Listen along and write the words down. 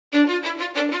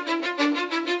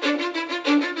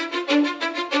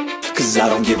Cause I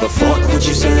don't give a fuck what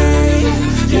you say.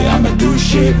 Yeah, I'ma do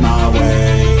shit my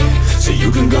way. So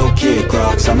you can go kick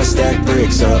rocks, I'ma stack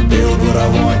bricks up, build what I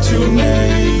want to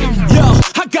make. Yo,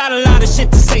 I got a lot of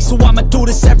shit to say, so I'ma do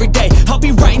this every day. I'll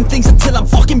be writing things until I'm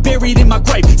fucking buried in my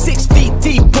grave. 6 feet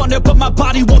deep under, but my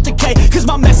body won't decay. Cause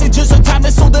my messages are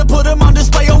timeless, so they'll put them on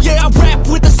display. Oh yeah, I rap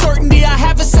with a certainty, I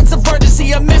have a sense of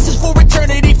urgency. A message for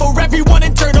eternity, for everyone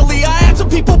internally. I had some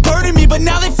people burning me, but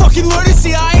now they fucking learn to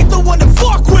see I ain't the one to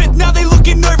fuck with, now they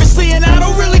looking nervously. And I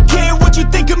don't really care what you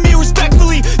think of me,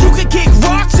 respectfully. You can kick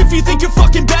rocks if you think you're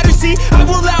fucking better, see. I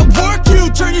will outwork you,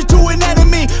 turn you to an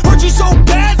enemy. Hurt you so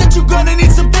bad that you're gonna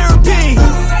need some therapy.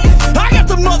 I got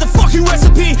the motherfucking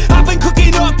recipe, I've been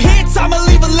cooking up hits, I'ma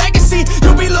leave a legacy.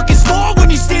 You'll be looking small when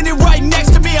you're standing right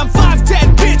next to me. I'm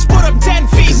 5'10", bitch, but I'm 10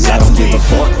 feet next to me. I don't give a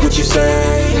fuck what you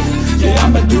say. Yeah,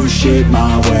 I'ma do shit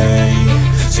my way.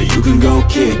 So you can go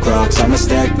kick rocks, I'ma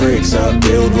stack bricks up,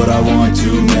 build what I want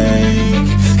to make.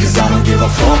 Cause I don't give a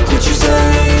fuck what you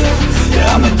say.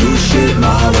 Yeah, I'ma do shit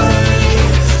my way.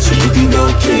 So you can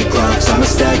go kick rocks, I'ma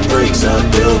stack bricks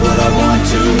up, build what I want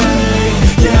to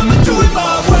make. Yeah, I'ma do it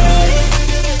my way.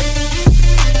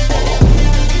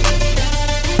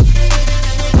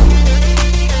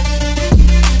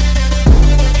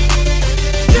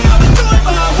 Yeah, I'ma do it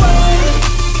my way.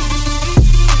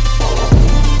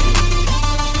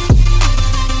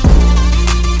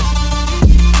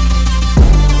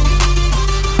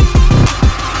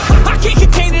 I can't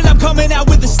contain it, I'm coming out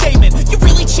with a statement. You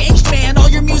really changed, man, all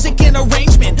your music and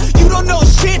arrangement. You don't know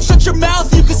shit, shut your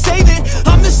mouth, you can save it.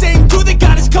 I'm the same dude that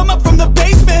got his come up from the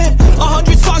basement.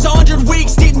 100 songs, 100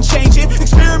 weeks, didn't change it.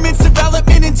 Experiments,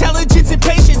 development, intelligence, and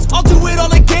patience. I'll do it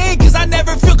all again, cause I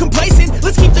never feel complacent.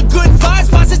 Let's keep the good vibes,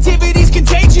 positivity's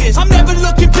contagious. I'm never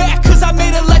looking back, cause I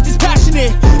made a life that's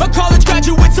passionate. A college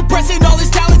graduate suppressing all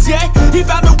his talents, yeah. He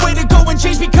found a way to go and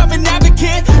change, become an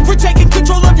advocate. For taking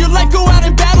control of your life, go out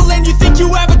and battle. And you think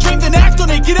you have a dream, then act on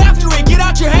it. Get after it, get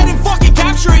out your head and fucking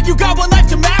capture it. You got one life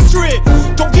to master it.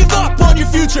 Don't give up on your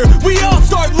future, we all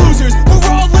start losers.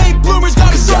 We're all late bloomers,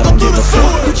 gotta struggle through the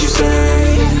sewer. What you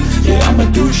say? Yeah, I'ma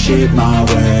do shit my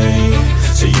way.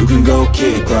 So you can go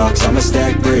kick rocks, I'ma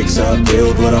stack bricks up,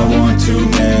 build what I want to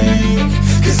make.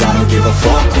 Cause I don't give a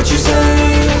fuck what you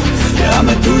say. Yeah,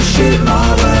 I'ma do shit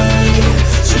my way.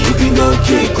 So you can go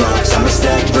kick rocks.